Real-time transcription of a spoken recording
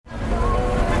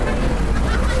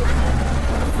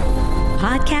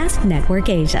Podcast Network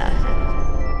Asia.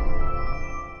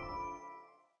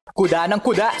 Kuda ng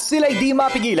kuda, sila'y di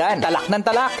mapigilan. Talak ng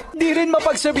talak, di rin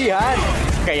mapagsabihan.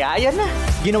 Kaya yan na,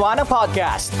 ginawa ng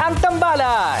podcast, ang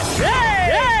Tambalan.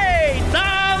 Hey!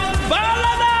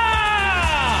 Tambalan na!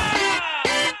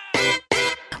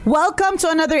 Welcome to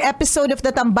another episode of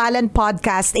the Tambalan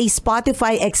Podcast, a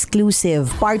Spotify exclusive.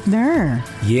 Partner,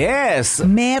 Yes!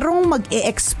 merong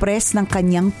mag-e-express ng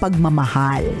kanyang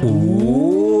pagmamahal.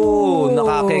 Ooh,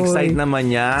 nakaka-excite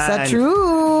naman yan. Sa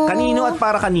true. Kanino at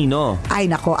para kanino?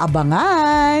 Ay nako,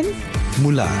 abangan.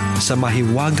 Mula sa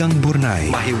Mahiwagang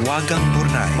Burnay.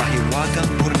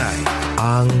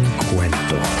 Ang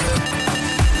kwento.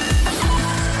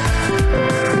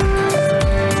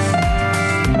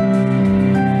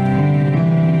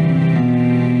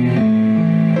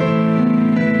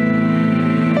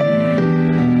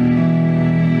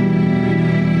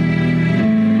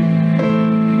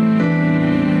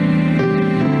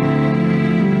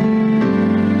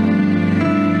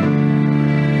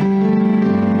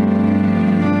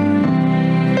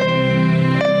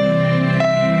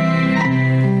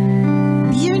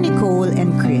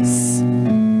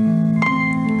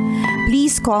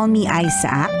 Call me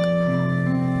Isaac,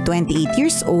 28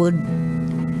 years old,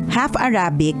 half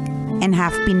Arabic and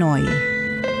half Pinoy,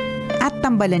 at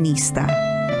tambalanista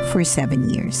for 7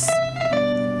 years.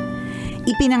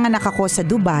 Ipinanganak ako sa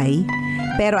Dubai,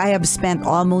 pero I have spent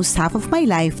almost half of my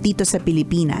life dito sa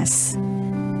Pilipinas.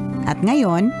 At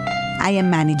ngayon, I am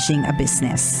managing a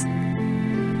business.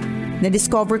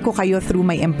 Na-discover ko kayo through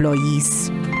my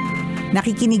employees.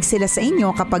 Nakikinig sila sa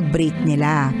inyo kapag break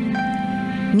nila.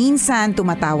 Minsan,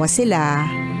 tumatawa sila.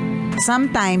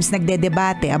 Sometimes,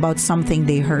 nagdedebate about something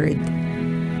they heard.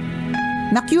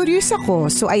 Na-curious ako,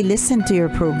 so I listened to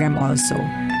your program also.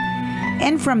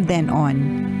 And from then on,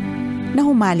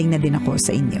 nahumaling na din ako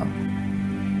sa inyo.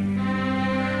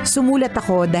 Sumulat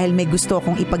ako dahil may gusto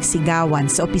akong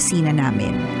ipagsigawan sa opisina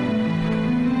namin.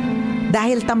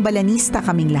 Dahil tambalanista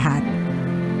kaming lahat,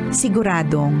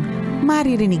 siguradong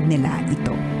maririnig nila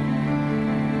ito.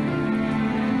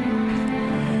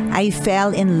 I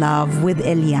fell in love with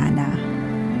Eliana,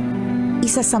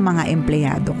 isa sa mga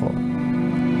empleyado ko.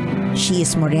 She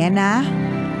is morena,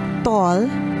 tall,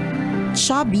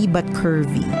 chubby but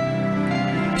curvy.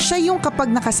 Siya yung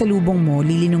kapag nakasalubong mo,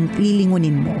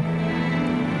 lilingunin mo.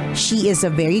 She is a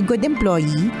very good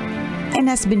employee and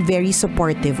has been very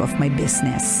supportive of my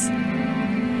business.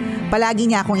 Palagi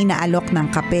niya akong inaalok ng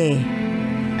kape,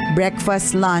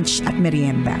 breakfast, lunch at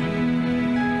merienda.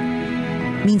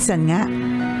 Minsan nga,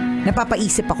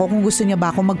 napapaisip ako kung gusto niya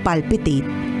ba ako magpalpitate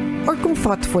or kung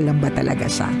thoughtful lang ba talaga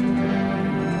siya.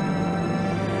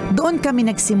 Doon kami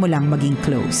nagsimulang maging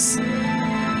close.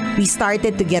 We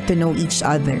started to get to know each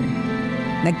other.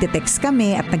 Nagte-text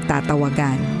kami at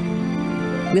nagtatawagan.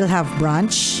 We'll have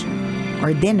brunch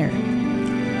or dinner.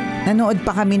 Nanood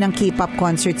pa kami ng K-pop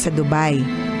concert sa Dubai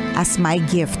as my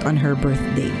gift on her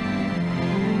birthday.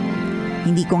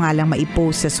 Hindi ko nga lang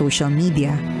maipost sa social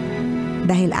media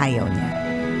dahil ayaw niya.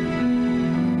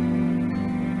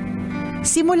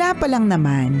 Simula pa lang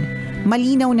naman,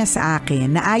 malinaw na sa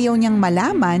akin na ayaw niyang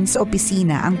malaman sa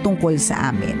opisina ang tungkol sa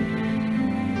amin.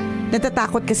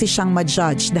 Natatakot kasi siyang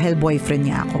ma-judge dahil boyfriend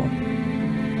niya ako.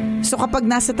 So kapag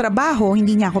nasa trabaho,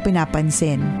 hindi niya ako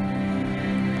pinapansin.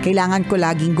 Kailangan ko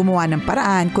laging gumawa ng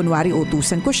paraan, kunwari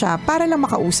utusan ko siya para lang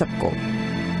makausap ko.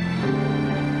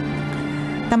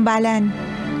 Tambalan,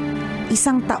 1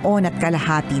 taon at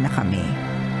kalahati na kami.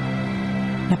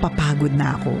 Napapagod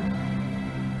na ako.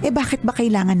 Bakit ba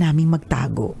kailangan naming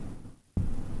magtago?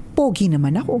 Pogi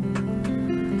naman ako.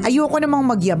 Ayoko namang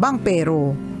magyabang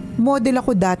pero model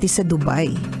ako dati sa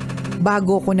Dubai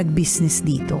bago ako nag-business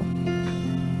dito.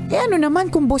 Ano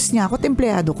naman kung boss niya ako at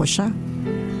empleyado ko siya?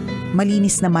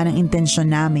 Malinis naman ang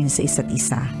intensyon namin sa isa't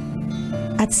isa.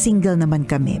 At single naman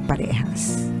kami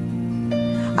parehas.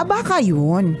 Baka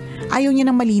yun. Ayaw niya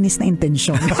ng malinis na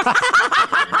intensyon.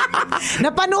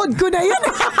 Napanood ko na yun.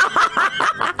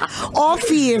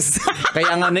 Office.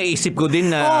 Kaya nga naisip ko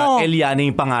din na Eliana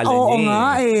yung pangalan niya. Oo nga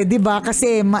diba?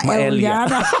 Kasi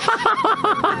Eliana.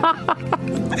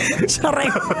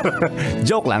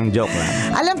 Joke lang.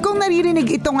 Alam kong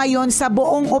naririnig ito ngayon sa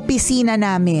buong opisina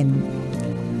namin.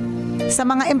 Sa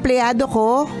mga empleyado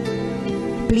ko,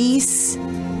 please,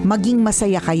 maging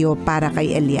masaya kayo para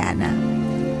kay Eliana.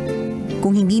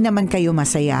 Kung hindi naman kayo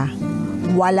masaya,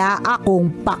 wala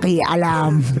akong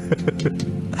pakialam.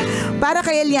 Para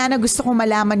kay Eliana, gusto kong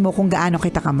malaman mo kung gaano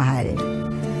kita kamahal.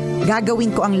 Gagawin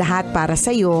ko ang lahat para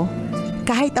sa'yo,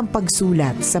 kahit ang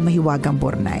pagsulat sa Mahiwagang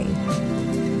Burnay.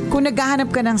 Kung naghahanap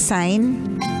ka ng sign,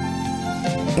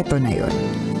 ito na yon.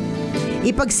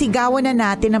 Ipagsigawan na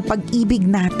natin ang pag-ibig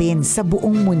natin sa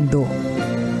buong mundo.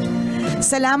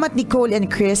 Salamat Nicole and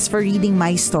Chris for reading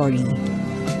my story.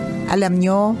 Alam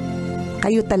nyo,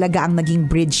 kayo talaga ang naging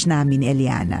bridge namin,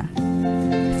 Eliana.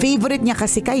 Favorite niya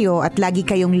kasi kayo at lagi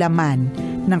kayong laman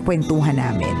ng kwentuhan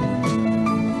namin.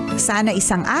 Sana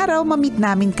isang araw ma-meet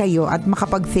namin kayo at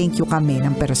makapag-thank you kami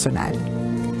ng personal.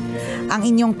 Ang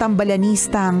inyong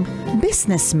tambalanistang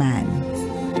businessman,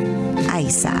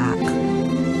 Isaac.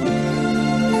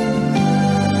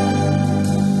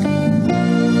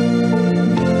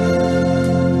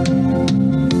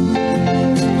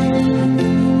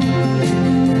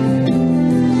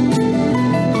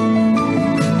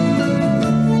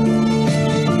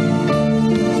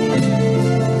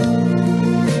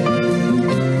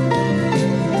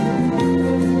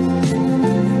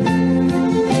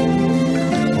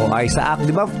 Isaac, di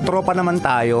ba tropa naman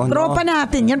tayo? Tropa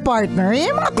natin yan, partner.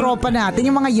 Yung mga tropa natin,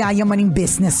 yung mga yayamaning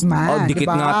businessman. Dikit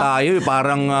diba? nga tayo.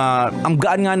 Parang ang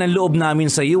gaan nga ng loob namin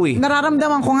sa iyo eh.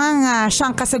 Nararamdaman ko nga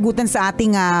siyang kasagutan sa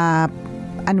ating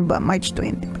March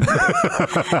 20.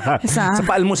 Sa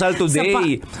paalmusal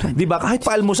today. Di ba? Kahit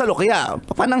paalmusal o kaya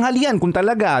pananghalian kung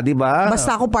talaga, di ba?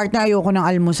 Basta ako, partner, ayoko ng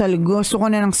almusal. Gusto ko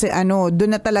na ng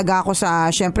doon na talaga ako sa,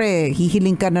 syempre,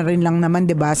 hihiling ka na rin lang naman,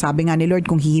 di ba? Sabi nga ni Lord,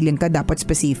 kung hihiling ka, dapat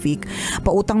specific.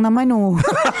 Pautang naman,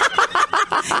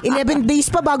 11 days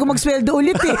pa bago magsweldo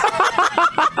ulit eh.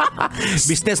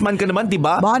 Businessman ka naman, di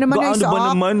ba? Baka naman Gaano ba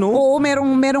naman, no? Oo,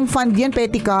 merong fund yan,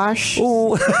 petty cash.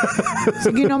 Oo.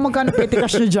 Sige na, magkano petty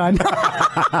cash nyo dyan?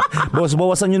 Boss,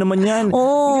 bawasan nyo naman yan.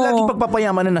 Oo. Hindi lagi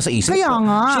pagpapayaman na nasa isip. Kaya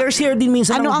nga. Share din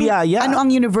minsan ng biyaya. Ano ang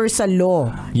universal law?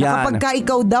 Yan. Na kapag ka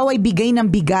ikaw daw ay bigay ng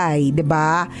bigay, di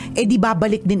ba? Eh di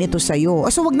babalik din ito sa'yo.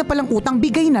 So wag na palang utang,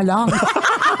 bigay na lang.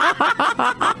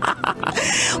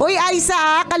 Uy,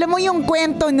 Isaac, alam mo yung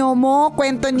kwento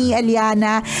kwento ni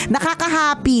Eliana,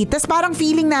 nakaka-happy. Tapos parang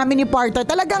feeling namin ni partner,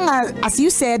 talagang as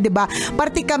you said, 'di ba?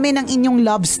 Parte kami ng inyong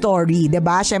love story, 'di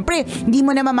ba? Syempre, hindi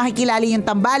mo naman makikilala yung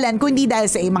tambalan kundi dahil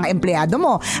sa mga empleyado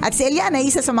mo. At si Eliana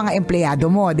isa sa mga empleyado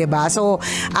mo, 'di ba? So,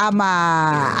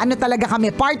 talaga kami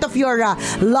part of your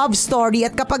love story.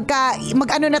 At kapag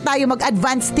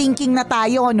mag-advance thinking na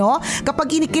tayo, no? Kapag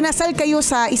kinasal kayo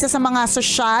sa isa sa mga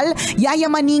social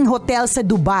yayamaning hotel sa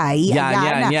Dubai,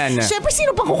 yan. Siyempre,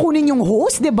 sino pang kukunin yung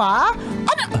host, di ba?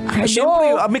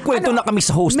 Siyempre, may kwento na kami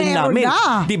sa hosting namin.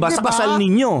 Na. Di ba? Sa kasal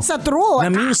ninyo. Sa true.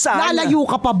 Na minsan. Lalayo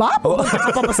ka pa ba? Pupunta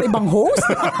ka pa ba sa ibang host?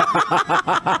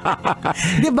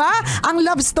 Di ba? Ang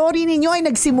love story ninyo ay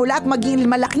nagsimula at maging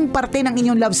malaking parte ng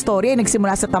inyong love story ay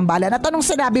nagsimula sa tambalan. At anong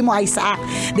sinabi mo, Isaac?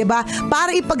 Di ba?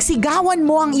 Para ipagsigawan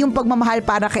mo ang iyong pagmamahal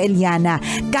para kay Eliana,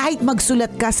 kahit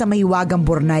magsulat ka sa mahiwagang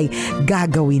burnay,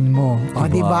 gagawin mo. O,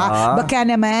 di ba? Baka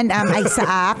naman,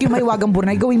 Isaac, yung mahiwagang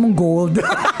burnay, gawin mong gold.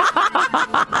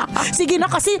 Sige na,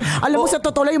 kasi alam mo sa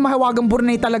totoo lang yung mahiwagang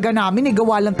burnay talaga namin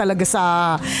gawa lang talaga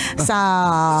sa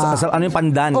ano yung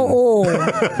pandan? Oo.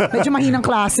 Medyo mahinang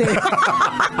klase.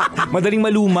 Madaling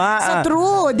maluma. Sa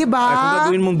true, di ba? Kung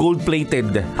gagawin mong gold-plated.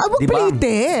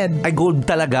 Gold-plated? Ay, gold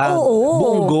talaga. Oo.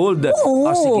 Buong gold.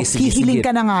 Oo. Sige. Hihiling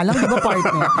ka na nga lang, di ba,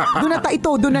 partner?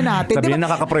 Doon na natin. Sabi na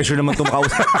nakaka-pressure naman itong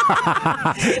kausap.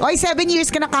 Oy, 7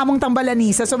 years ka na kamong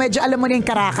tambalanisa, so medyo alam mo na yung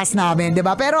karakas namin, di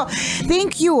ba? Pero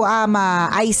thank you,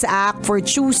 Isaac, for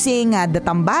choosing the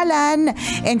tambalan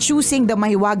and choosing the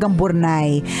mahiwagang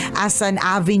burnay as an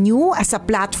avenue, as a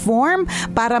platform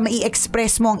para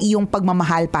mai-express mo ang iyong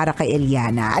pagmamahal para kay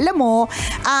Eliana. Alam mo,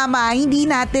 hindi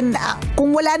natin,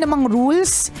 kung wala namang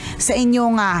rules sa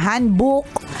inyong handbook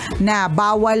na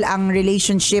bawal ang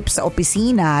relationship sa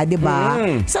opisina, di ba?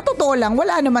 Sa totoo lang,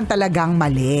 wala naman talagang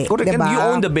mali. Correct. Diba? And you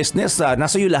own the business.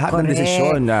 Nasa iyo lahat ng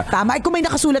desisyon. Tama. Kung may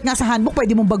nakasulat nga sa handbook,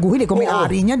 pwede mong baguhin. Kung may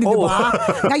ari niyan, di ba?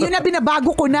 Ngayon na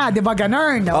binabago ko na, di ba?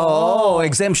 Ganun.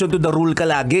 Exemption to the rule ka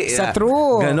lagi. Sa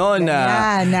true. Ganon.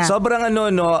 Sobrang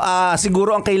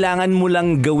siguro ang kailangan mo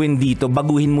lang gawin dito,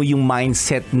 baguhin mo yung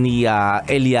mindset ni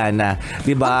Eliana.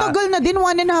 Di ba? Ang tagal na din,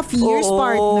 1.5 years,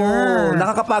 partner.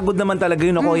 Nakakapagod naman talaga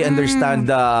yun. Ako, I understand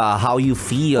how you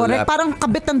feel. Correct. Parang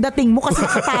kabit ang dating mo kasi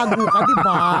nakatago ka, di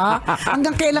ba?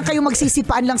 Hanggang kailan kayo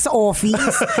magsisipaan lang sa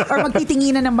office or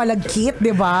magtitinginan ng malagkit,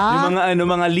 di ba? Yung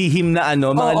mga lihim na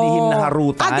lihim na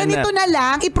harutan. Ganito na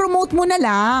lang, i-promote mo na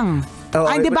lang.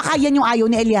 Di ba kaya yung ayaw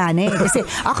ni Eliana eh? Kasi,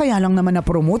 kaya lang naman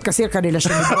na-promote kasi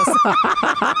karelasyon ni boss.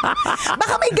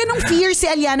 Baka may ganong fear si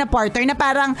Eliana, partner, na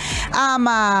parang,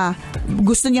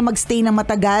 gusto niya magstay ng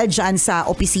matagal dyan sa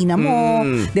opisina mo.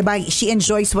 Diba? She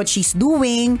enjoys what she's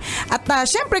doing. At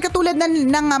syempre, katulad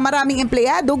ng maraming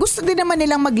empleyado, gusto din naman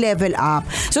nilang mag-level up.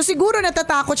 So siguro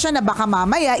natatakot siya na baka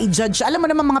mamaya i-judge. Alam mo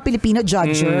naman mga Pilipino,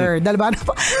 judger. Diba?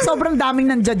 Sobrang daming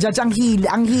ng judge. Ang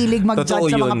hilig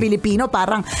mag-judge sa mga Pilipino.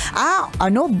 Parang,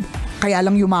 kaya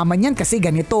lang yumaman yan kasi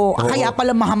ganito. Kaya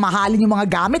pala mahalin yung mga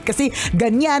gamit kasi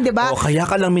ganyan, di ba? Kaya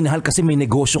ka lang minahal kasi may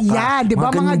negosyo ka. Yeah, di ba?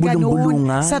 Mga ganun.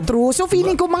 Sa true. So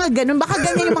feeling ko mga ganun. Baka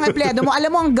ganyan yung mga empleyado mo. Alam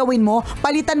mo ang gawin mo,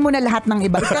 palitan mo na lahat ng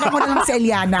iba. Itara mo na lang si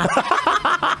Eliana.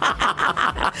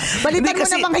 Palitan mo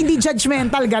na mga hindi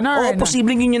judgmental, ganun.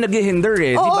 Posibleng yun yung nag-hinder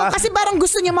eh. Oo, diba? kasi parang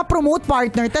gusto niya ma-promote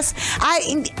partner. Tas,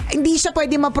 hindi siya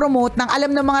pwede ma-promote ng alam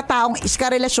ng mga taong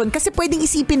iska-relasyon kasi pwedeng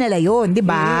isipin nila yun, di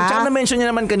ba? Tsaka na-mention niya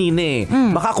naman kanina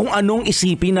baka kung anong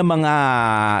isipin ng mga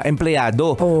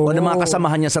empleyado o ng mga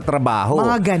kasamahan niya sa trabaho.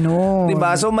 Mga ganon.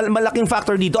 Diba? So malaking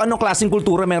factor dito, anong klaseng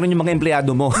kultura meron yung mga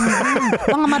empleyado mo?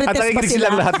 Mga marites ba sila? At nakikinig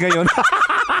silang lahat ngayon.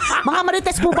 Mga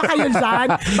marites po ba kayo dyan?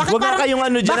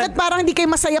 Bakit parang hindi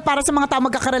kayo masaya para sa mga tao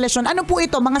magkakarelasyon? Ano po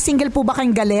ito? Mga single po ba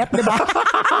kayong galit? Diba?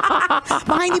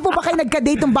 Mga hindi po ba kayo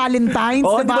nagka-date ng Valentine's?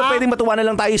 Oo, diba? di ba pwedeng matuwanan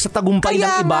lang tayo sa tagumpay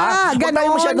ng iba? Huwag tayo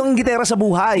masyadong gitera sa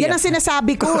buhay. Yan ang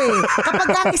sinasabi ko eh. Kapag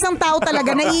ang isang tao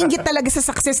talaga naiinggit talaga sa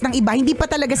success ng iba, hindi pa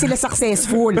talaga sila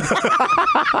successful.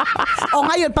 O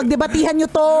ngayon, pagdebatihan nyo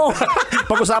to.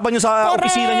 Pag-usapan nyo sa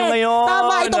opisina nyo ngayon.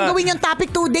 Tama, itong gawin yung topic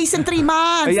 2 days and 3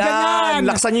 months. Ayan,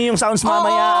 ganyan. laksan nyo yung sounds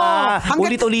mamaya.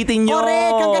 Ulit-ulitin nyo.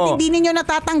 Correct, hanggat hindi ninyo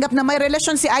natatanggap na may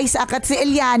relasyon si Isaac at si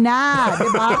Eliana.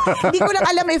 Diba? Hindi ko lang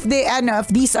alam if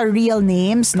these are real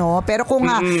names, no? Pero kung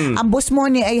ang boss mo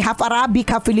ni ay half Arabic,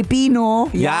 half Filipino,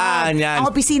 yan. Ang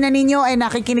opisina ninyo ay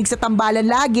nakikinig sa tambalan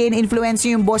lagi, influence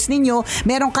yung boss ninyo,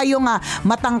 meron kayong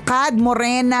matangkad,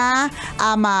 morena,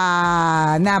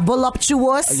 na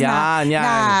voluptuous,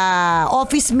 na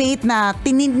office mate na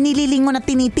nililing mo na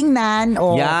tinitingnan,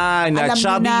 o alam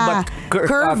chubby, mo na but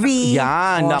curvy.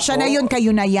 Siya na yun,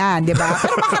 kayo na yan, di ba?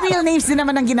 Pero baka real names din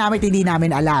naman ang ginamit, hindi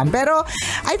namin alam. Pero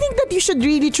I think that you should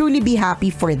really truly be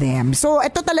happy for them. So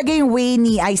ito talaga yung way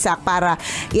ni Isaac para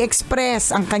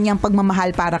i-express ang kanyang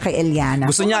pagmamahal para kay Eliana.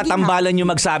 Gusto niya tambalan yung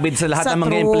magsabit sa lahat ng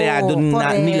mga empleyado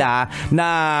nila na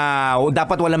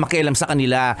dapat wala makialam sa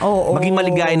kanila. Maging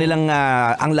maligaya nilang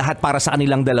ang lahat para sa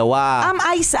kanilang dalawa.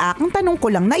 Isaac, ang tanong ko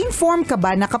lang, na-inform ka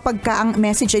ba na kapag ang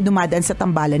message ay dumadaan sa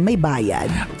tambalan, may bayad?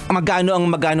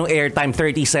 Magkano airtime?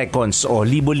 30 seconds o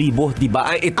libo-libo, di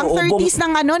ba? Ito, ang 30s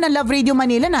ng ng Love Radio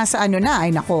Manila nasa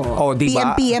ay nako.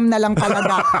 Diba? PM na lang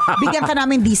talaga. Bigyan ka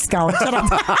namin discount.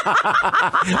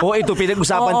 Ito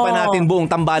pinag-usapan pa natin buong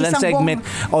tambalan segment.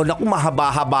 Naku,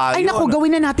 mahaba-haba. Ay naku,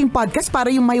 gawin na nating podcast para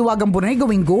yung Mahiwagang Burnay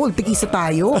gawing gold. Tig-isa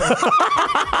tayo.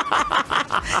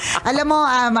 Alam mo,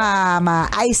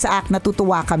 Isaac,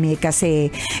 natutuwa kami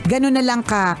kasi gano'n na lang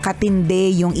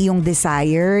katindi yung iyong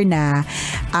desire na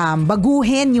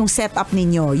baguhin yung setup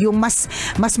ninyo. Yung mas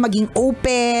maging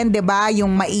open, 'di ba?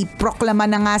 Yung maiproklama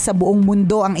na nga sa buong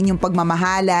mundo ang inyong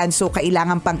pagmamahalan. So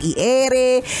kailangan pang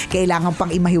i-ere, kailangan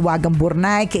pang imahiwagang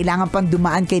Burnay, kailangan pang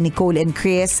dumaan kay Nicole and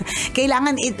Chris.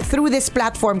 Kailangan through this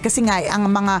platform kasi nga ang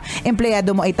mga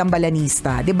empleyado mo ay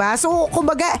tambalanista, 'di ba? So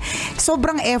kumbaga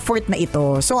sobrang effort na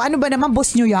ito. So ano ba naman,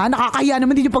 boss nyo yan? Nakakahiya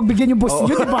naman din yung pagbigyan yung boss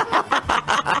nyo, di ba?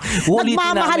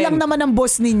 Nagmamahal lang naman ang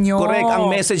boss ninyo. Correct. Ang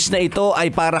message na ito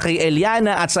ay para kay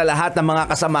Eliana at sa lahat ng mga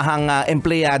kasamahang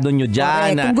empleyado nyo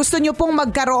dyan. Correct. Kung gusto nyo pong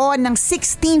magkaroon ng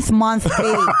 16th month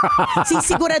pay,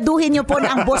 sisiguraduhin nyo po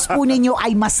na ang boss po ninyo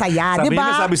ay masaya, di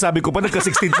ba? Sabi ko pa,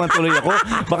 nagka-16th month tuloy ako.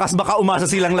 Baka umasa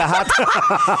silang lahat.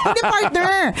 Hindi,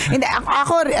 partner.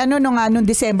 Ako, nung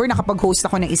December, nakapag-host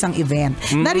ako ng isang event.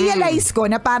 Na-realize ko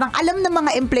na parang alam ng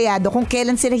mga empleyado kung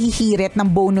kailan sila hihirit ng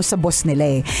bonus sa boss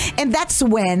nila eh. And that's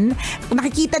when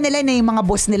nakikita nila na yung mga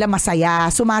boss nila masaya,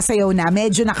 sumasayaw na,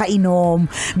 medyo nakainom,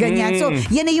 ganyan. So,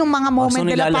 yan na yung mga moment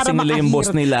nila para makahirit. Yung boss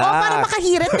nila. Para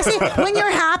makahirit. Kasi when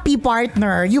you're happy,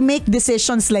 partner, you make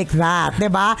decisions like that,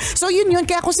 diba? So, yun.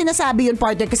 Kaya ako sinasabi yun,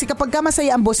 partner. Kasi kapag ka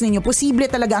masaya ang boss ninyo, posible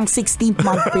talaga ang 16th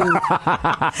month pay.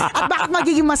 At bakit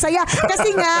magiging masaya?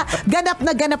 Kasi nga,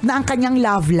 ganap na ang kanyang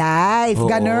love life.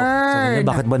 Ganun.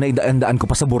 Bakit ba naidaan ko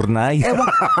pa sa Burnay?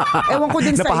 Ewan ko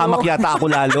din sa'yo. Napahamak yata ako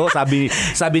lalo. Sabi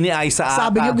ni Isaac.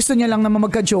 Sabi niya gusto niya lang naman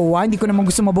magka-jowa. Hindi ko naman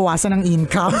gusto mabawasan ng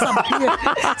income.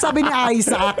 Sabi ni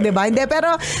Isaac, diba? Hindi,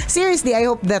 pero seriously, I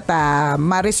hope that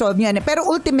ma-resolve niyo. Pero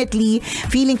ultimately,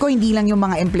 feeling ko hindi lang yung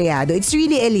mga empleyado. It's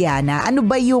really Eliana. Ano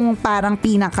ba yung parang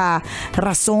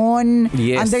pinaka-rason,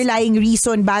 underlying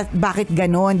reason bakit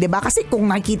ganon, diba? Kasi kung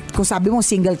sabi mo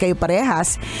single kayo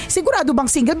parehas, sigurado bang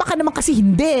single? Baka naman kasi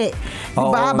hindi.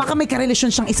 Diba? Baka may karelasyon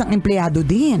siyang isang empleyado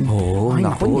din. Ay,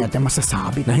 naku, hindi natin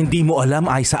masasabi. Na hindi mo alam. alam,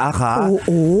 Isaac ha?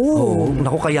 Oo.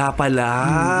 Naku, kaya pala.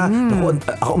 Naku,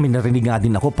 ako, may narinig nga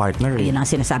din ako, partner. Ayun ang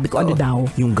sinasabi ko. Ano daw?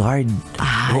 Yung guard.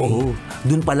 Ay. Oo.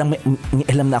 Doon pa lang may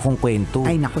alam na akong kwento.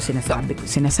 Ay, naku,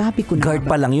 sinasabi ko na. Guard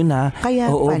pa lang yun ha. Kaya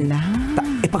pala.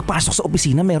 Pagpasok sa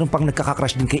opisina, meron pang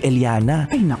nagkaka-crush din kay Eliana.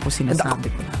 Ay, naku, sinasabi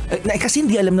ko na. Kasi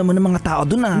hindi alam naman ng mga tao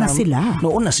doon na. Na sila.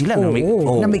 Oo, na sila.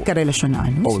 Na may karelasyon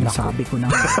na ano. Sinasabi ko na.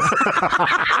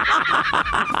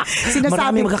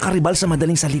 Marami magkakaribal sa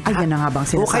madaling salita. Ay, yan na nga bang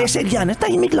sinasabi? Kaya si Eliana,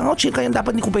 tahimik lang ako. Kaya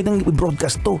dapat hindi ko pwedeng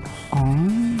i-broadcast to.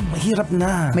 Mahirap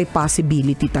na. May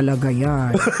possibility talaga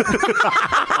yan.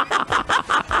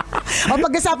 O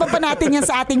pag-usapan pa natin yan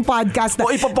sa ating podcast.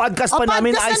 Ipapodcast pa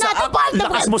namin.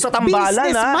 Lakas mo sa tambalan, ha?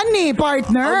 Businessman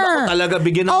partner. Talaga,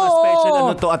 bigyan ng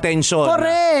special attention.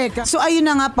 Correct. So, ayun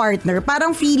na nga, partner.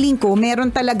 Parang feeling ko,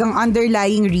 meron talagang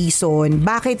underlying reason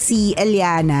bakit si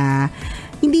Eliana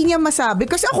hindi niya masabi.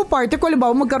 Kasi ako, partner ko,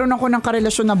 halimbawa, magkaroon ako ng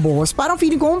karelasyon na boss, parang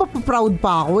feeling ko, mapaproud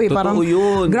pa ako. Totoo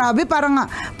yun. Grabe, parang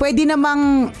pwede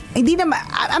namang, hindi naman,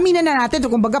 aminin na natin,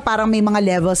 kumbaga parang may mga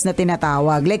levels na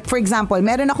tinatawag. Like, for example,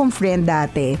 meron akong friend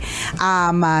dati,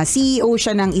 CEO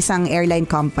siya ng isang airline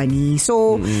company.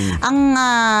 So, ang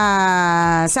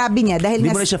sabi niya, dahil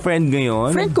Hindi mo na siya friend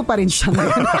ngayon? Friend ko pa rin siya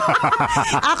ngayon.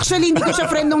 Actually, hindi ko siya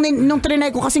friend nung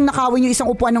trinay ko kasing nakawin yung isang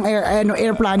upuan ng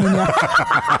airplano niya.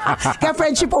 Kaya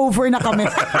friendship over na kami.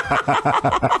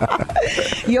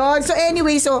 Yun. So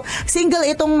anyway, single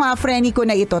itong friend ko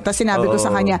na ito. Tapos sinabi ko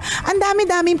sa kanya, ang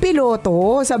dami-daming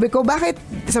piloto. Sabi ko, bakit?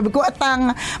 Sabi ko,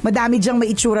 madami diyang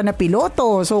maitsura na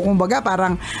piloto. So kumbaga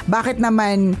parang, bakit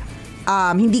naman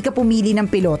hindi ka pumili ng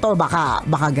piloto?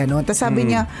 Baka ganun. Tapos sabi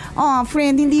niya,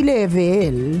 friend, hindi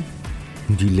level.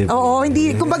 Oo,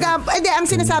 hindi. Kumbaga, ang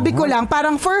sinasabi ko lang,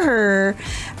 parang for her,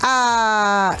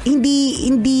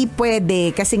 hindi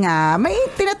pwede kasi nga, may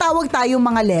tinatawag tayong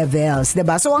mga levels,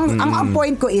 diba? So, ang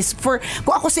point ko is,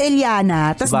 kung ako si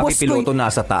Eliana, tas boss ko... piloto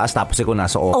nasa taas, tapos ikaw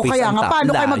nasa office. Kaya nga,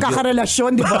 paano kayo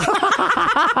magkakarelasyon, diba?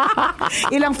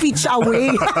 Ilang feet siya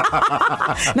away.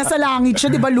 Nasa langit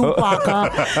siya, diba? Lupa ka.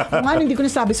 Hindi ko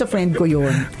nasabi sa friend ko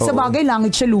yun. Sa bagay,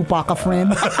 langit siya, lupa ka,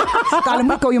 friend. Kala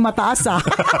mo ikaw yung mataas, ha?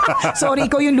 Sorry,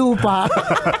 ikaw yung lupa.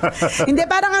 Hindi,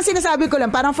 parang ang sinasabi ko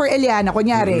lang, parang for Eliana,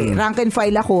 kunyari, rank and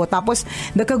file ako, tapos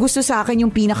nagkagusto sa akin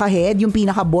yung pinaka-head, yung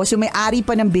pinaka-boss, yung may-ari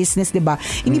pa ng business, diba?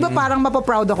 Hindi ba parang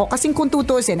mapaproud ako? Kasi kung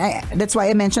tutusin, that's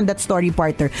why I mentioned that story,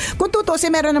 partner. Kung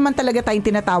tutusin, meron naman talaga tayong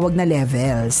tinatawag na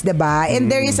levels, diba? And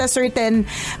there is a certain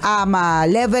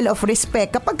level of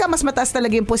respect kapag ka mas mataas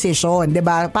talaga yung position,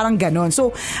 diba? Parang ganon. So,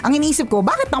 ang iniisip ko,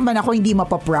 bakit naman ako hindi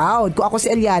mapaproud? Kung ako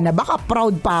si Eliana, baka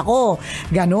proud pa ako.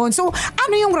 Ganon. So,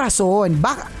 ano yung rason?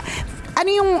 Ano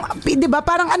yung, di ba,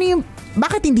 parang ano yung,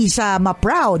 bakit hindi siya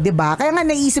ma-proud, di ba? Kaya nga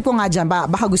naisip ko nga dyan,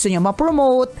 baka gusto niya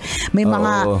ma-promote, may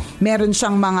meron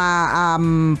siyang mga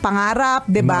pangarap,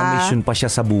 di ba? Mga mission pa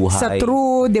siya sa buhay. Sa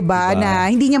true, di ba?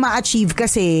 Na hindi niya ma-achieve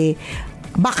kasi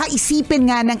baka isipin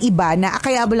nga ng iba na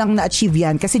kaya ba lang na-achieve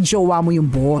yan kasi jowa mo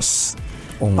yung boss.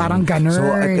 Parang ganun. So,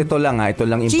 ito lang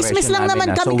impression chismis lang naman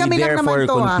kami lang naman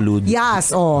to. Conclude, yes,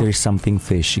 there's something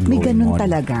fishy going on. May ganun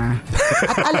talaga.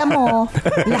 At alam mo,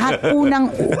 lahat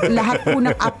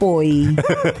unang apoy,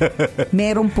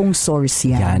 meron pong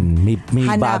source yan. May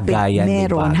bagayan.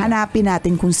 Meron. Hanapin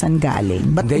natin kung saan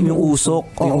galing. Then yung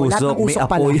usok, lahat ng usok may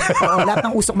apoy. Lahat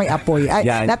ng usok may apoy.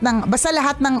 Basta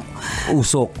lahat ng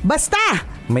usok.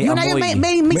 Basta! May yun amoy.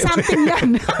 May something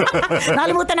yan.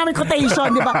 Nakalimutan namin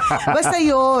quotation, di ba? Basta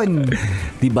yun.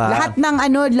 Diba?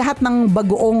 Lahat ng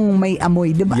bagoong may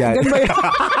amoy, di ba? Yan. Ganun ba yun?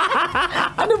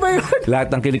 Ano ba yun? Lahat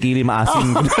ng kilikili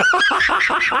maasim.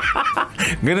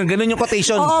 Ganun yung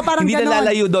quotation. Hindi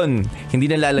nalalayo doon.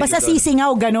 Basta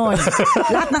sisingaw, ganun.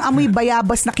 Lahat ng amoy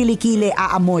bayabas na kilikili,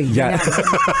 aamoy. Yan.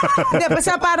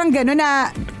 Basta parang ganun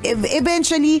na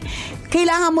eventually,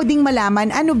 kailangan mo ding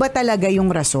malaman ano ba talaga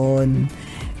yung rason.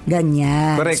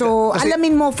 Ganyan. Correct. So,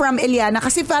 alamin mo from Eliana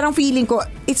kasi parang feeling ko,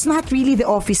 it's not really the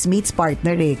office mates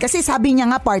partner eh. Kasi sabi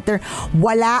niya nga partner,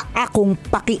 wala akong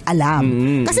pakialam.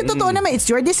 Kasi totoo naman, it's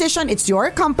your decision, it's your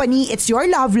company, it's your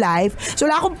love life. So,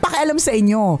 wala akong pakialam sa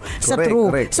inyo. Sa true.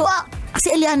 Correct. So,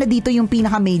 si Eliana dito yung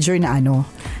pinaka-major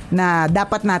na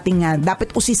dapat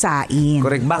dapat usisain.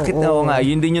 Correct. Bakit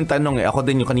yun din yung tanong Ako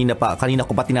din yung kanina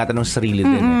ko pa tinatanong sa sarili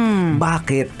din.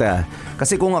 Bakit?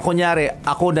 Kasi kung kunyari,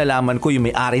 ako nalaman ko yung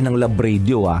may-ari ng Love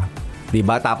Radio,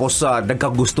 diba? Tapos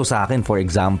nagkagusto sa akin, for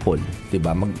example.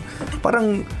 Diba?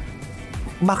 Parang,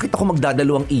 bakit ako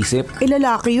magdadalawang isip?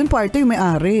 Lalaki yun, partner, yung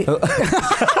may-ari.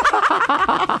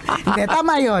 Hindi,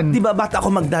 tama yun. Diba, ba't ako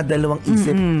magdadalawang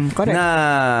isip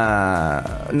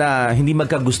na hindi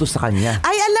magkagusto sa kanya?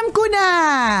 Ay, alam ko ko na!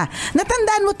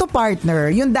 Natandaan mo to, partner.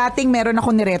 Yung dating meron ako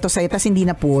nireto sa'yo tas hindi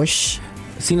na push.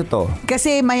 Sino to?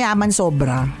 Kasi mayaman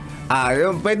sobra.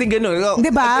 Pwede gano'n.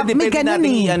 Diba? May Pwede ganun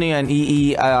natin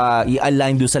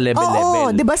i-align doon sa level.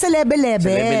 Oo, diba sa level?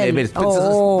 Sa level.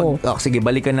 Oo. Sige,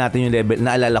 balikan natin yung level.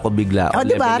 Naalala ko bigla.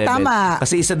 Diba? Level. Tama.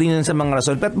 Kasi isa din yun sa mga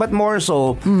rason. But more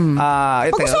so,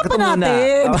 pag-usapan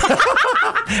natin.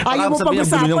 Ayaw mo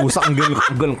pag-usapan. Ang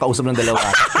ganun kausap ng dalawa.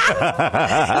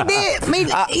 Hindi,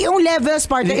 yung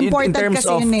levels part, important kasi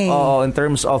yun eh. In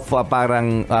terms of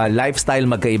parang lifestyle,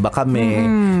 magkaiba kami.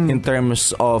 In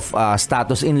terms of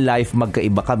status in life,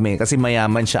 magkaiba kami. Kasi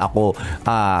mayaman siya, ako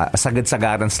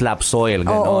sagad-sagaran, slap soil.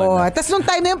 Ganon. Oo. Tapos nung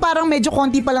time na yun, parang medyo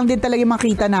konti pa lang din talaga yung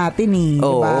makita natin eh.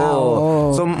 Diba?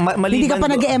 Oo. So, hindi ka pa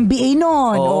nag-MBA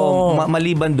nun. Oo.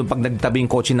 Maliban doon, pag nagtabi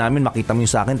yung kotse namin, makita mo yung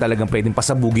sa akin, talagang pwedeng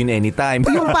pasabugin anytime.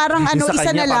 Yung parang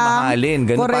isa na lang. Pamahalin.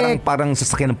 Ganun, parang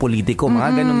sasakyan ng politiko. Mga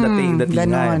ganun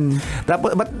datingan.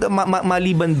 Tapos, but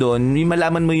maliban doon,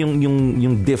 malaman mo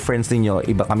yung difference ninyo.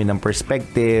 Iba kami ng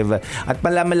perspective. At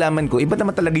malaman ko, iba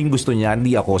naman talaga yung gusto niya,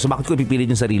 hindi ako. So, bakit ko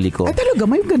ipipilit yung sarili ko? Ay, talaga?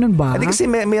 May ganun ba? Kasi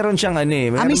meron siyang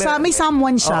may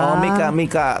someone siya. Oo,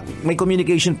 may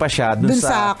communication pa siya dun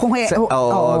sa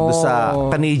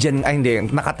Canadian,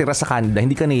 nakatira sa Canada.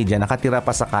 Hindi Canadian, nakatira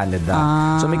pa sa Canada.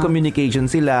 So, may communication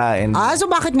sila. And, so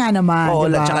bakit nga naman? Oo,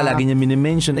 diba? tsaka lagi niya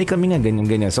minimension, kami nga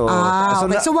ganyan. So,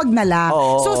 okay. So, wag na lang.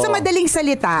 So, sa madaling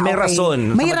salita, may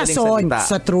rason. May rason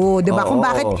sa true. Diba? Kung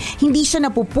bakit hindi siya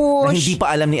napupush. Na hindi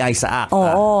pa alam ni Isaac.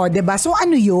 Oo, diba? So,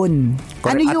 ano yun?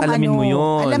 Correct. Ano yung alamin mo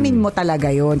yun. Alamin mo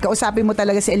talaga yun. Kausapin mo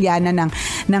talaga si Eliana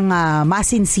ng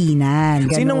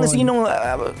masinsinan. Ganun. Sinong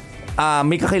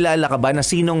may kakilala ka ba na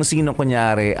sinong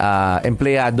kunyari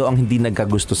empleyado ang hindi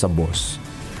nagkagusto sa boss?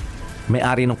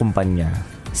 May-ari ng kumpanya.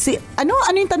 Ano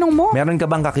yung tanong mo? Meron ka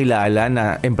bang kakilala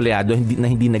na empleyado na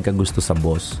hindi nagkagusto sa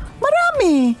boss?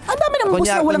 Marami. Ang dami ng boss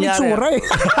na walang itsura eh.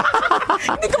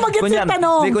 Hindi ko mag-gets yung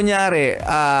tanong. Kunyari,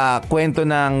 kwento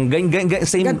ng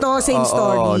same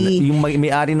story. Yung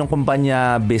may-ari ng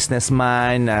kumpanya,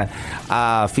 businessman,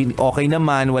 okay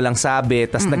naman, walang sabi,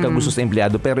 tas nagkagusto sa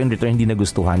empleyado, pero in return hindi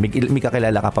nagustuhan. May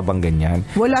kakilala ka pa bang ganyan?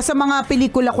 Wala, sa mga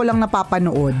pelikula ko lang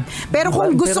napapanood. Pero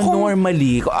kung gusto ko...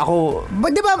 normally, ako,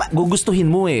 diba, gugustuhin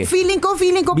mo eh. Feeling ko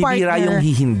partner. Bibira yung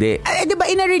hihindi. Diba,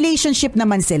 in a relationship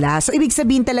naman sila. So, ibig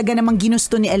sabihin talaga namang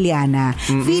ginusto ni Eliana.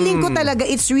 Feeling ko talaga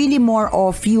it's really more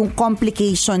of yung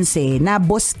complications na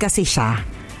boss kasi siya.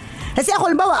 Kasi ako,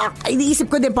 halimbawa,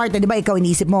 iniisip ko din partner, diba, ikaw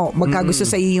iniisip mo, magkagusto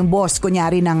sa iyo yung boss,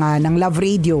 kunyari ng Love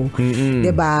Radio.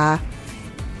 Diba?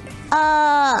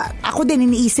 Ako din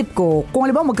iniisip ko, kung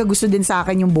alam mo magkagusto din sa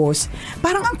akin yung boss,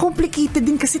 parang ang complicated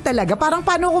din kasi talaga. Parang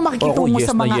paano ako makikitungo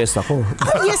sa mga... yes ako.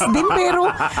 Yes din, pero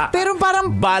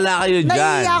parang... Bala kayo dyan.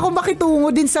 Naiiya ako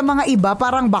makitungo din sa mga iba.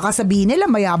 Parang baka sabihin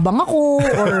nila mayabang ako,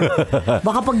 or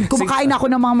baka pag kumakain ako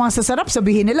ng mga masasarap,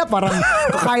 sabihin nila parang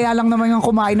kakaya lang naman yung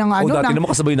kumain ng ano. Dati naman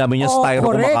kasabay namin yung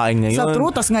styro kumakain ngayon. Sa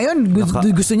true, tas ngayon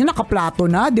gusto niya nakaplato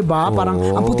na, diba? Parang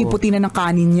ang puti-puti na ng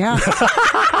kanin niya.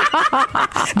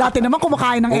 Dati naman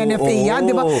kumakain ng NFA yan,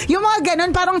 di ba? Yung mga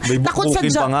ganun, parang may takot sa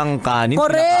pa ngang kanin,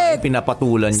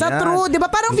 pinapatulan niya. Sa true, di ba?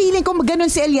 Parang feeling ko ganun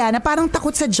si Eliana, parang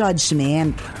takot sa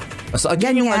judgment. So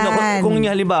again, yung kung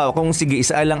halimbawa, kung sige,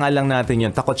 isaalang-alang natin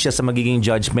yun, takot siya sa magiging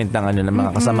judgment ng ng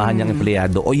mga kasamahan niyang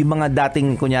empleyado, o yung mga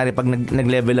dating, kunyari, pag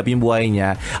nag-level up yung buhay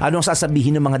niya, anong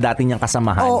sasabihin ng mga dating niyang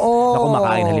kasamahan? Na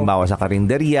kumakain halimbawa sa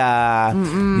karinderya,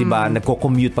 di ba,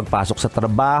 nagko-commute pagpasok sa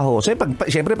trabaho. So,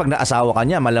 syempre, pag naasawa ka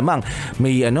niya, malamang,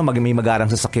 may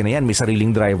magarang sasakyan na yan, may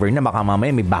sariling driver na, baka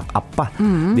mamaya may backup pa.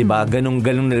 Di ba? Ganong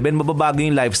level, mababago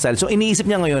yung lifestyle. So,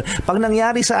 iniisip niya ngayon, pag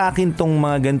nangyari sa akin tong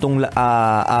mga gantong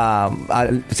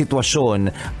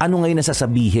sitwasyon, ano ngayon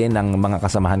nasasabihin ng mga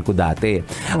kasamahan ko dati?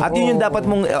 At yun yung dapat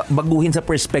mong baguhin sa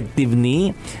perspective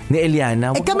ni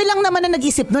Eliana. Kami lang naman na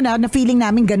nag-isip nun na feeling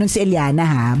namin ganun si Eliana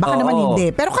ha. Baka naman hindi.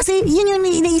 Pero kasi yun yung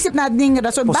iniisip natin yung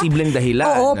rason. Posibleng dahilan.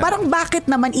 Oo, parang bakit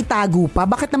naman itago pa?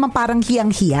 Bakit naman parang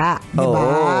hiyang-hiya?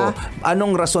 Diba?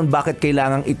 Anong rason bakit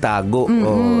kailangang itago?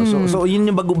 So yun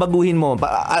yung baguhin mo.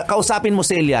 Kausapin mo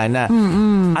si Eliana.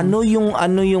 Ano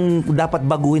yung dapat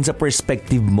baguhin sa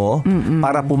perspective mo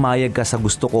para pumayag ka sa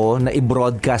gusto ko na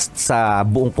i-broadcast sa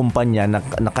buong kumpanya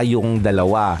na kayong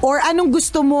dalawa? Or anong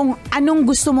gusto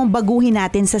mong baguhin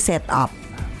natin sa setup?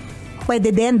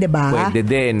 Pwede din, di ba? Pwede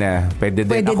din.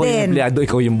 Ako yung empleyado,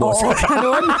 ikaw yung boss. Oo,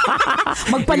 ganun.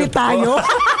 Magpalit tayo.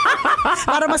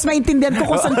 Para mas maintindihan ko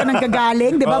kung saan ka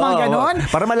nanggagaling, di ba, mga ganon?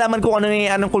 Para malaman ko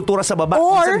anong kultura sa baba.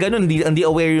 Minsan ganon, hindi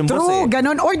aware yung boss True,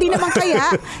 ganon. Or di naman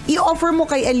kaya, i-offer mo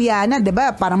kay Eliana, di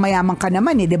ba? Parang mayaman ka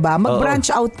naman di ba? Mag-branch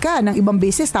out ka ng ibang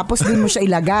business tapos din mo siya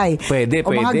ilagay. Pwede.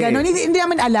 Mga ganon. Hindi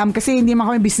naman alam kasi hindi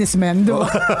naman kami businessmen, di ba?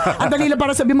 Ang dali lang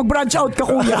para sabi mag-branch out ka,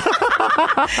 kuya.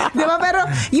 Di ba? Pero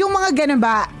yung mga ganon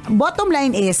ba, bottom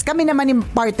line is, kami naman yung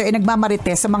partner ay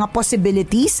nagmamarites sa mga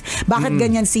possibilities. Bakit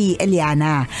ganyan si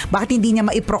Eliana? Bakit hindi niya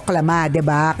maiproklama, di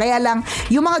ba? Kaya lang,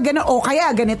 yung mga ganon, kaya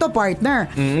ganito, partner.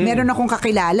 Meron akong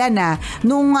kakilala na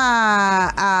nung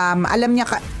alam niya,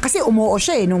 kasi umuo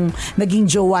siya nung naging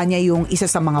jowa niya yung isa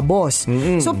sa mga boss.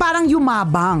 So parang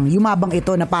yumabang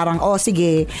ito na parang,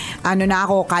 sige, ano na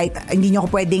ako, kahit hindi niyo ako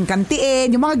pwedeng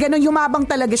kantiin, yung mga ganon, yumabang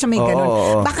talaga siya, may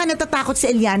ganon. Baka natatakot si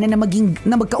Eliana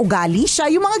na magkaugali siya,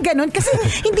 yung mga ganon, kasi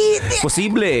hindi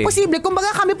posible.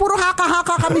 Kumbaga kami puro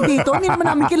haka-haka kami dito, hindi naman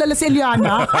namin kilala si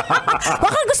Eliana.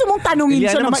 Baka gusto mong tanungin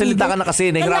Eliana, siya na maigi. magsalita ka na kasi,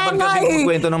 nahirapan ka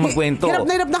magkwento.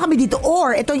 Hirap na kami dito.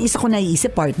 Or, ito yung isa ko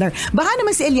naiisip, partner. Baka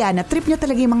naman si Eliana, trip niya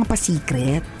talaga yung mga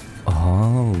pa-secret.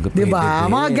 Diba?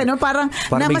 Mga ganun, parang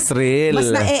mas thrill.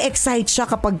 Mas na-excite siya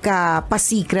kapag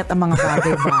pa-secret ang mga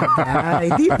bagay-bagay.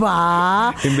 Diba?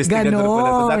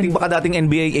 Ganon. Dating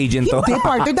NBA agent to. Hindi,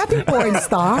 partner. Dating porn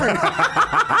star.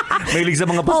 Mahilig sa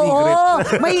mga pa-secret.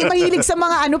 Mahilig sa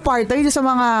mga partner, sa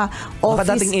mga office.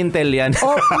 Baka dating Intel yan.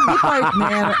 Hindi,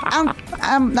 partner.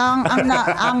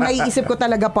 Ang naiisip ko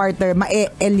talaga, partner,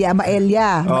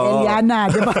 Eliana,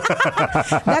 diba?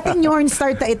 Dating Yorn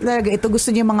star talaga. Ito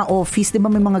gusto niya mga office, di ba?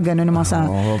 May mga gano'n naman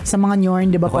sa mga Yorn,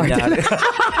 di ba?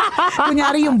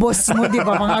 Kunyari yung boss mo, di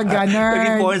ba? Mga gano'n.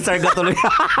 Naging porn star ka tuloy.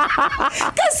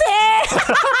 Kasi!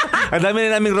 Ang dami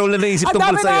na naming role na naisip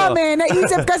tungkol sa'yo. Ang dami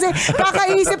naisip kasi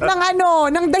kakaisip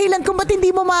ng dahilan kung ba't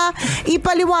hindi mo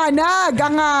maipaliwanag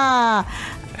ang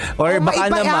or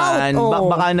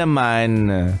baka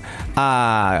naman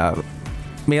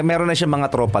meron na siya mga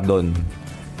tropa doon.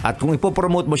 At kung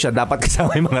ipopromote mo siya, dapat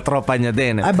kasama yung mga tropa niya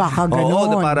din. Ay, baka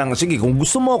ganun. Parang, sige, kung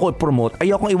gusto mo ako i-promote,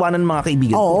 ayaw kong iwanan mga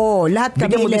kaibigan ko. Oo, lahat kami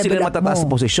bigyan mo din level sila up matataas mo. sa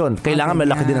posisyon. Kailangan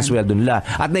malaki din ang sweldo nila.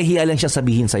 At nahihiya lang siya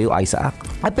sabihin sa'yo, Isaac.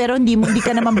 Pero hindi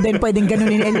ka naman din pwedeng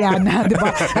ganunin, Eliana, di ba?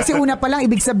 Kasi una pa lang,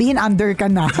 ibig sabihin, under ka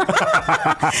na.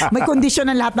 May kondisyon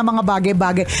ng lahat ng mga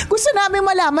bagay-bagay. Gusto namin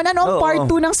malaman, ang part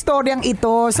 2 ng storyang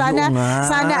ito. Sana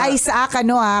Isaac,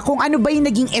 kung ano ba yung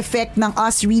naging effect ng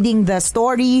us reading the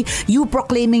story, you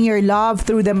proclaiming your love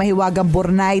through the Mahiwagang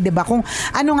Burnay, 'di ba? Kung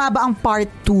ano nga ba ang part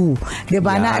 2, 'di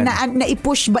ba? Na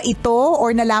i-push ba ito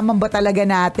or nalaman ba talaga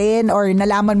natin or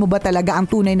nalaman mo ba talaga ang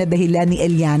tunay na dahilan ni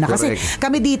Eliana? Kasi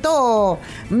kami dito,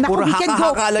 puro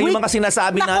haka-haka lang yung mga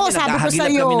sinasabi namin. Naghahaginap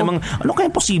kami ng mga, ano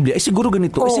kaya posible? Siguro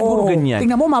ganito, siguro ganyan.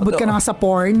 Tingnan mo, mabot ka na nga sa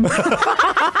porn.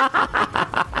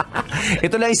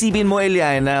 Ito lang isipin mo,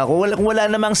 Eliana, kung wala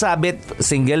namang sabit,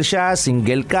 single siya,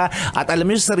 single ka, at alam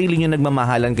niyo sa sarili niyo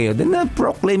nagmamahalan kayo, then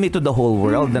proclaim it to the whole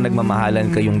world na nagmamahalan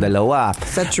kayong dalawa.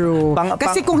 Sa true.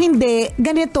 Kasi kung hindi,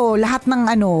 ganito, lahat ng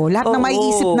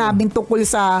maiisip namin tungkol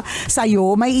sa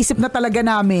sayo, maiisip na talaga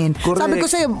namin. Correct. Sabi ko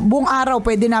sa'yo, buong araw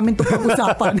pwede namin ito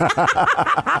pag-usapan.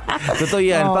 Totoo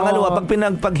yan. Pangalawa,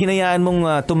 pag hinayaan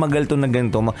mong tumagal to na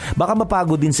ganito, baka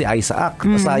mapagod din si Isaac.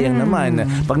 Sayang naman.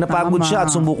 Pag napagod siya at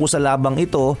sumuko sa labang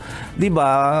ito, di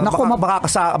ba?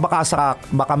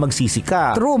 Baka magsisi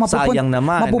ka. True. Sayang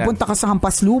naman. Mapupunta ka sa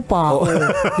hampas lupa.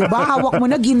 Di ba? Hawak mo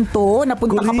na ginto,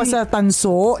 napunta ka pa sa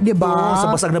tanso, di ba?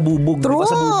 Sa basag na bubog. True.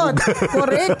 Sa bubog.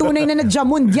 Correct. Tunay na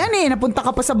nadjamon yan napunta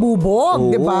ka pa sa bubog,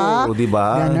 di ba? Oo, di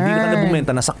ba? Hindi ka na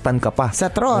bumenta, nasaktan ka pa.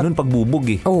 Sa trot. Ganun pagbubog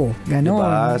ganun.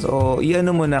 Diba? So,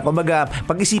 iano mo na. Kumbaga,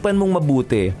 pag-isipan mong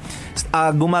mabuti,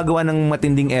 gumagawa ng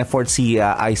matinding effort si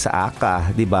Isaac,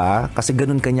 di ba? Kasi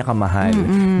ganun kanya kamahal.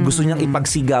 Gusto niyang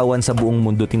ipagsigawan sa buong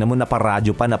mundo. Tingnan mo,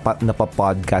 naparadyo pa,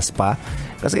 napapodcast pa.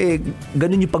 Kasi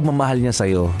ganun yung pagmamahal niya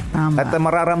sa'yo. Tama. At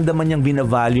mararamdaman niyang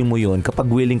binavalue mo yun kapag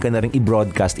willing ka na rin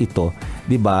i-broadcast ito.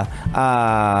 Diba?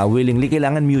 Willingly.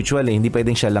 Kailangan mutual Hindi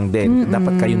pwedeng siya lang din.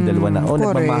 Dapat kayong dalawa na.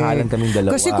 Nagmamahalan kaming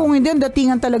dalawa. Kasi kung hindi, ang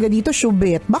datingan talaga dito,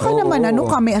 syubit. Baka naman,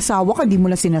 kami asawa ka, di mo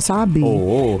lang sinasabi.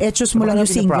 Choose mo lang yung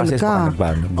single ka.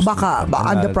 Baka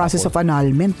the process of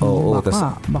annulment.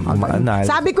 Baka.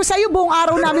 Sabi ko sa'yo, buong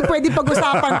araw namin pwede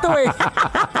pag-usapan to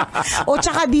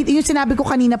tsaka dito, yung sinabi ko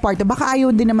kanina part, baka ayaw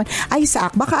din naman,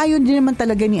 Isaac, baka ayaw din naman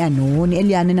talaga ni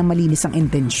Eliana ng malinis ang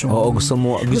intensyon. Gusto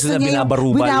niya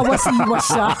binabarubal. Winawasiwas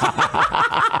siya.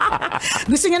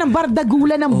 Gusto niya ng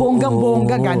bardagulan ng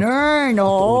bonggang-bongga, ganun.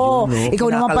 Ikaw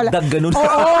naman pala. Ganun.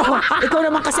 Ikaw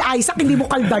naman kasi, Isaac, hindi mo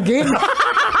kaldagin.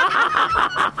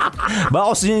 Baka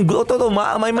gusto niya,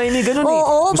 may ganun eh.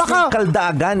 Oo, gusto niya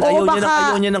kaldagan.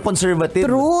 Ayaw niya ng conservative.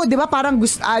 True, di ba? Parang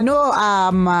gusto,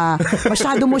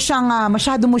 masyado mo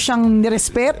siyang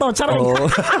nirespeto.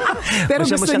 Pero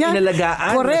gusto niya,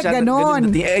 inalagaan. correct, ganon.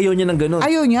 Ayaw niya ng ganon.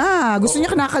 Ayaw niya. Gusto niya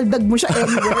kinakaldag mo siya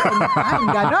anywhere, anytime.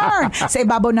 Ganon. Sa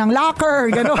ibabaw ng locker.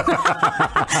 Ganon.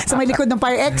 Sa may likod ng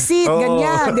fire exit.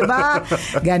 Ganyan, di ba?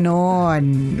 Ganon.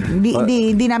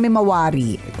 Hindi namin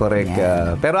mawari. Correct.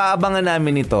 Pero aabangan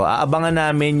namin ito. Aabangan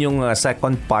namin yung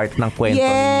second part ng kwento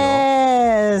ninyo.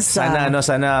 Yes. Sana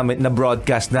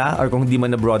na-broadcast na or kung hindi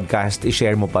man na-broadcast,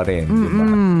 i-share mo pa rin. Diba?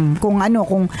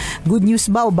 Kung good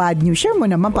news ba o bad news, share mo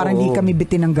naman para hindi kami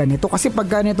bitin ng ganito. Kasi pag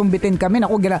ganitong bitin kami,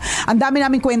 ang dami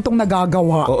namin kwentong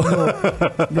nagagawa.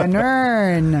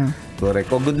 Ganun.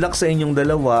 Correct. Good luck sa inyong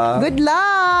dalawa. Good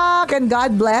luck and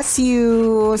God bless you.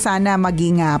 Sana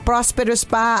maging prosperous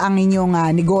pa ang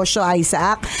inyong negosyo,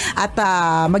 Isaac. At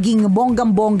maging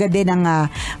bonggang-bongga din na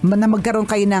magkaroon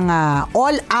kayo ng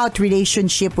all-out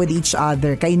relationship with each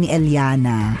other. Kayo ni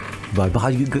Eliana.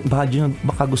 Baka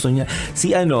gusto niya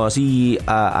si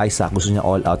Isaac gusto niya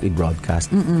all out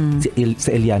i-broadcast.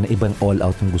 Si Eliana ibang all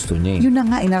out yung gusto niya. Yun na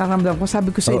nga nararamdaman ko.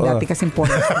 Sabi ko sa'yo dati kasi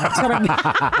important.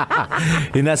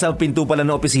 Yung nasa pinto pala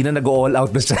ng opisina nag-all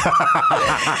out na siya.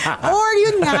 Or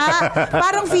yun nga,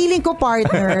 parang feeling ko,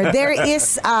 partner, there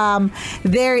is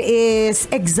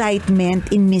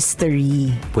excitement in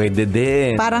mystery. Pwede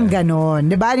din. Parang ganon.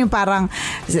 Diba? Yung parang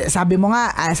sabi mo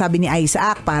nga, sabi ni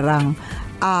Isaac, parang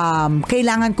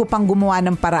kailangan ko pang gumawa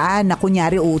ng paraan na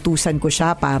kunyari uutusan ko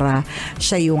siya para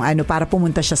siya yung para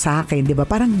pumunta siya sa akin, 'di ba?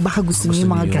 Parang baka gusto niya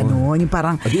yung mga gano'n, yung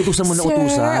parang utusan mo na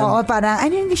utusan. Oo, parang ano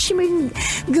yung gusto mo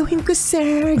gawin ko,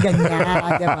 sir?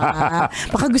 Ganyan, 'di ba?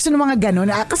 Baka gusto ng mga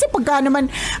gano'n. Kasi pagka naman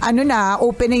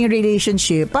open na yung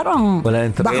relationship, parang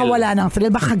baka wala nang thrill,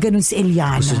 baka gano'n si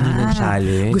Eliana. Gusto niya ng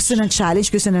challenge. Gusto ng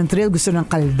challenge, gusto ng thrill, gusto ng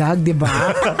kaldag, 'di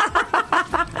ba?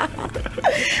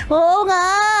 Oo nga.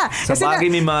 Sa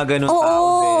bagay may mga ganun tao.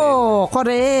 Oo,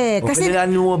 correct. Kasi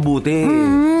kailangan mo mabuti.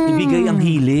 Ibigay ang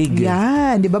hilig.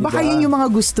 Yan, di ba? Baka yun yung mga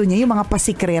gusto niya, yung mga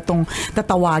pasikretong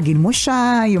tatawagin mo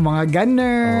siya, yung mga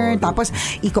ganun. Tapos,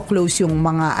 i-close yung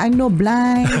mga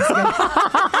blinds.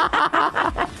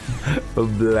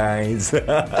 Blinds.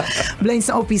 Blinds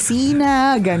sa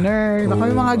opisina, ganun. Baka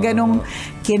yung mga ganong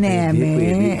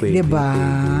kineme. Di ba?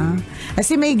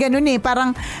 Kasi may ganun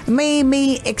parang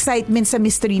may excitement sa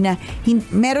mystery na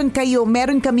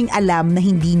meron kaming alam na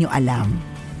hindi nyo alam.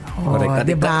 Correct.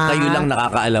 Diba? Kayo lang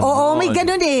nakakaalam. Oo, may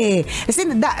ganun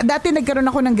Kasi dati nagkaroon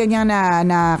ako ng ganyan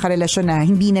na karelasyon na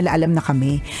hindi nila alam na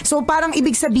kami. So parang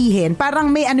ibig sabihin,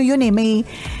 parang may may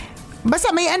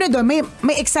basta may doon,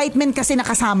 may excitement kasi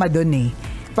nakasama doon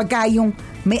Pagka yung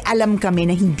may alam kami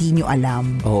na hindi nyo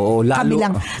alam. Oo, lalo.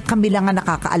 Kami lang ang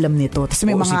nakakaalam nito. Tapos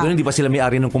may mga... siguro hindi pa sila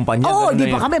may-ari ng kumpanya. Oo, di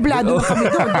pa kami. Blado na kami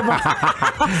doon. Diba?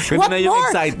 What na yung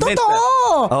more? excitement.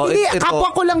 Totoo. Hindi,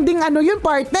 kapwa ko lang ding yun,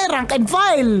 partner, rank and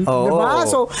file. Diba?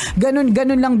 So,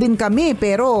 ganun lang din kami.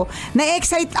 Pero,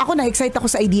 na-excite ako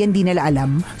sa idea, hindi nila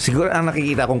alam. Siguro, ang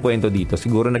nakikita kong kwento dito,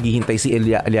 siguro naghihintay si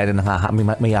Eliana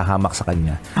may hahamak sa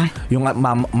kanya. Ay. Yung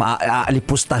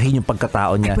maalipustahin yung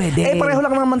pagkatao niya. Pwede. Pareho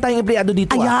lang naman tayong empleyado dito.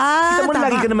 Ayan, kita mo na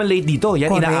lagi ka naman late dito.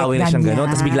 Yan, inaaway na siyang gano'n.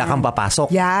 Tapos bigla kang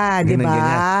papasok. Yan, di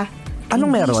ba?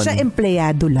 Anong meron? Hindi siya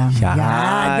empleyado lang.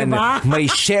 Yan, di ba? May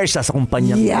share siya sa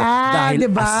kumpanya ko. Dahil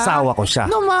diba? asawa ko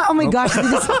siya. No, oh my gosh.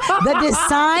 The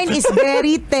design is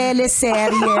very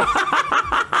teleserye.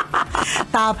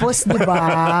 Tapos, di ba?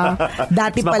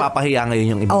 Dati mapapahiya ngayon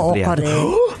yung ibang empleyado. Oo,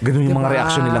 correct. Ganun yung mga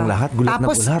reaksyon nilang lahat. Gulat na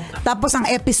gulat. Tapos ang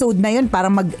episode na yun,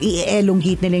 parang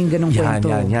mag-i-elongate nila yung ganung kwento.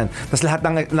 Yan. Tapos lahat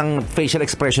ng facial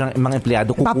expression ng mga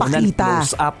empleyado kukunan,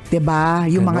 close up. Diba?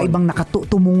 Yung mga ibang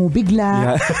tumungo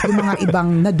bigla. Yung mga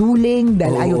ibang naduling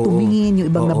dahil ayaw tumingin. Yung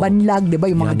ibang nabanlag. Diba?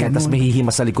 Yung mga ganun. Tapos may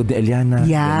hihimas sa likod ni Eliana.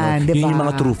 Yan, diba? Yun yung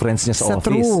mga true friends niya sa office.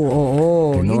 True,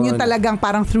 oo. Yun yung talagang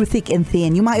parang through thick and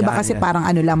thin. Yung mga iba kasi parang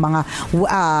lang mga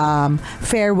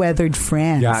fair-weathered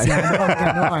friends. Yan.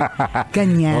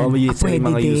 Ganyan. Pwede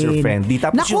mga din. user-friendly.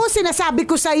 Naku, sinasabi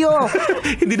ko sa'yo.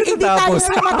 Hindi tayo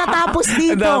matatapos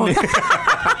dito.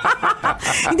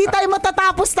 Hindi tayo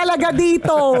matatapos talaga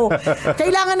dito.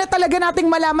 Kailangan na talaga nating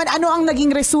malaman ano ang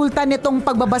naging resulta nitong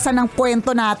pagbabasa ng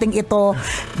kwento nating ito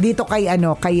dito kay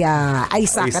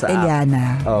Isaac at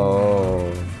Eliana. Oh.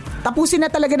 Tapusin na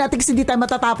talaga natin kasi hindi tayo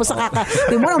matatapos sa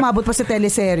Di mo na umabot pa sa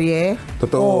teleserye.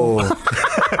 Totoo.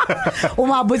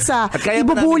 Umabot sa... At kaya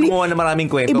pa natin gumawa ng maraming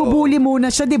kwento. Ibubuli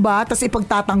muna siya, diba? Tapos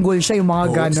ipagtatanggol siya yung mga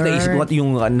ganun. Tapos naisip mo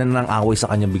yung nanang-away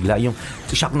sa kanya bigla. Yung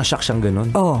shock na shock siyang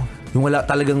ganun. Yung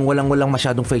talagang walang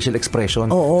masyadong facial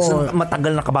expression. Oo. So,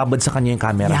 matagal nakababad sa kanya yung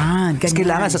camera. Yan, Tapos ganyan.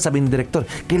 kailangan sasabihin ng director,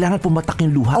 kailangan pumatak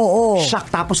yung luha. Oo.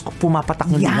 Shock, tapos pumapatak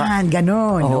yung luha. Yan,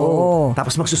 ganon. Oo.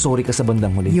 Tapos magsusorry ka sa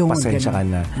bandang huli. Yung Pasensya ka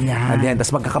ganon. na. Yan. And then,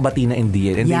 tapos magkakabati na in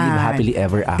the end. And they live happily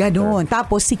ever after. Ganon.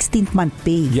 Tapos 16th month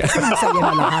pay. Yeah. Masaya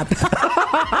na lahat.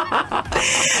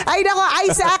 Ay nako,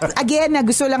 Isaac, again,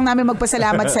 gusto lang namin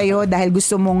magpasalamat sa iyo dahil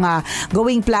gusto mong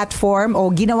gawing platform o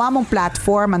ginawa mong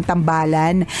platform ang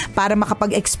Tambalan para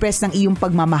makapag-express ng iyong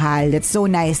pagmamahal. That's so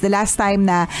nice. The last time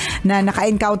na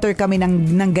naka-encounter kami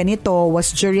ng ganito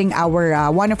was during our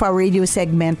one of our radio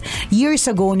segment years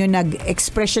ago nung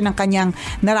nag-express siya ng kanyang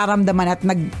nararamdaman at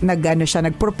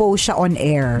nag-propose siya on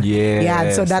air. Yes.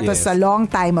 Yan. So that was a long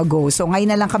time ago. So ngayon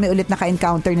na lang kami ulit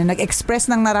naka-encounter na nag-express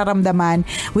ng nararamdaman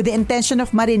with the intention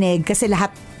of marinig kasi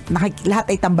lahat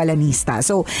ay tambalanista.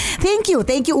 So, thank you.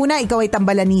 Thank you. Una, ikaw ay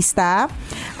tambalanista.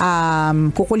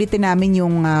 Kukulitin namin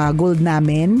yung gold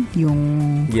namin.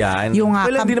 Yan.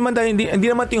 Well, hindi naman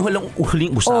ito yung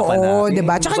huling usapan. Oo,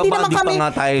 diba? Tsaka hindi naman kami...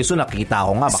 pa nga tayo. So, nakita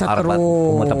ko nga. Sa Baka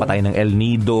true. pumunta pa tayo ng El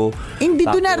Nido. Hindi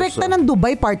doon na rekta ng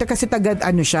Dubai partner kasi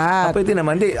siya. Pwede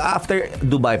naman. After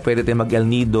Dubai, pwede tayo mag El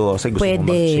Nido. Kasi gusto mo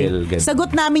mag-chill. Ganun.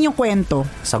 Sagot namin yung kwento.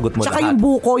 Sagot mo Tsaka lahat. yung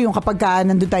buko, yung kapag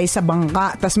nandun tayo sa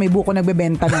bangka, tas may buko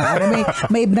nagbebenta na.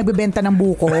 may nagbebenta ng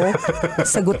buko.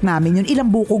 Sagot namin yun. Ilang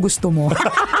buko gusto mo?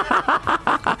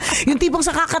 Yung tipong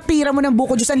sa kakatira mo ng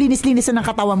buko, Diyos, ang linis-linis na ng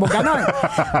katawan mo. Ganon.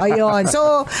 Ayun.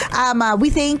 So, we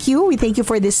thank you. We thank you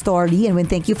for this story and we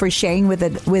thank you for sharing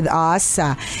with us.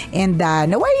 And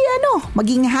naway,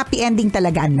 maging happy ending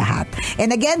talaga ang lahat. And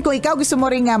again, kung ikaw gusto mo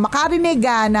rin makarinig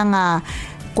ng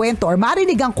kwento or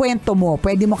marinig ang kwento mo,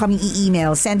 pwede mo kaming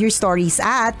i-email. Send your stories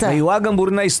at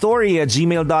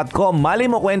mahiwagangburnaystory@gmail.com.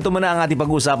 Mali mo, kwento mo na ang ating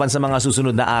pag-uusapan sa mga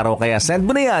susunod na araw. Kaya send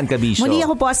mo na yan, Kabisyo. Muli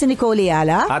ako po si Nicole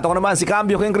Ayala. At ako naman si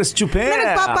Cambio King Chris Chuper.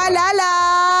 Na nagpapaalala!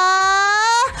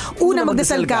 Una,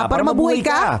 magdasal ka para mabuhay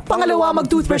ka. Pangalawa,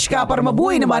 mag-toothbrush ka para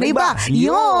mabuhay naman iba.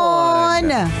 Yun!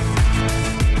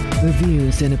 The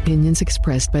views and opinions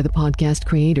expressed by the podcast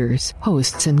creators,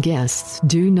 hosts, and guests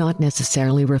do not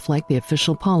necessarily reflect the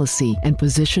official policy and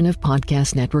position of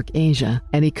Podcast Network Asia.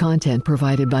 Any content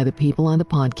provided by the people on the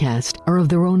podcast are of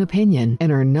their own opinion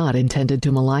and are not intended to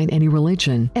malign any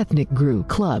religion, ethnic group,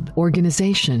 club,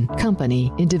 organization, company,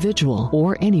 individual,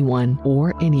 or anyone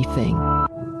or anything.